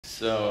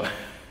So,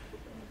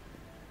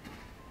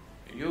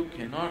 you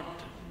cannot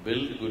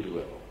build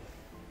goodwill.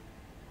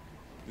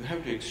 You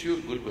have to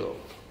exude goodwill.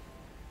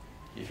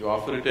 If you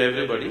offer it to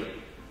everybody,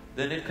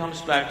 then it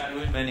comes back to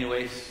you in many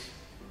ways.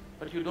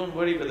 But you don't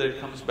worry whether it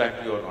comes back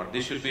to you or not.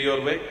 This should be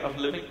your way of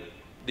living.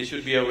 This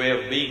should be a way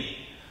of being,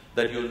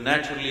 that you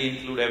naturally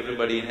include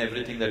everybody in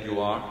everything that you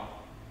are.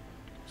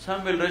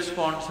 Some will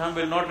respond, some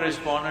will not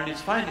respond, and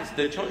it's fine, it's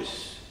their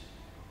choice.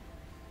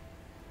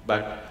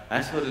 But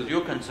as far as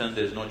you're concerned,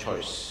 there's no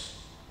choice.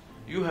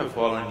 You have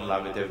fallen in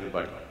love with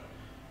everybody.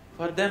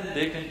 For them,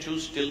 they can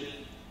choose still,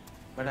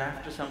 but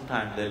after some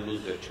time, they'll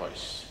lose their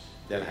choice.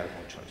 They'll have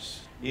no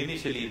choice.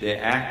 Initially, they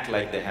act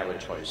like they have a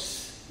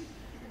choice,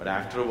 but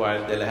after a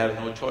while, they'll have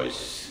no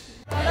choice.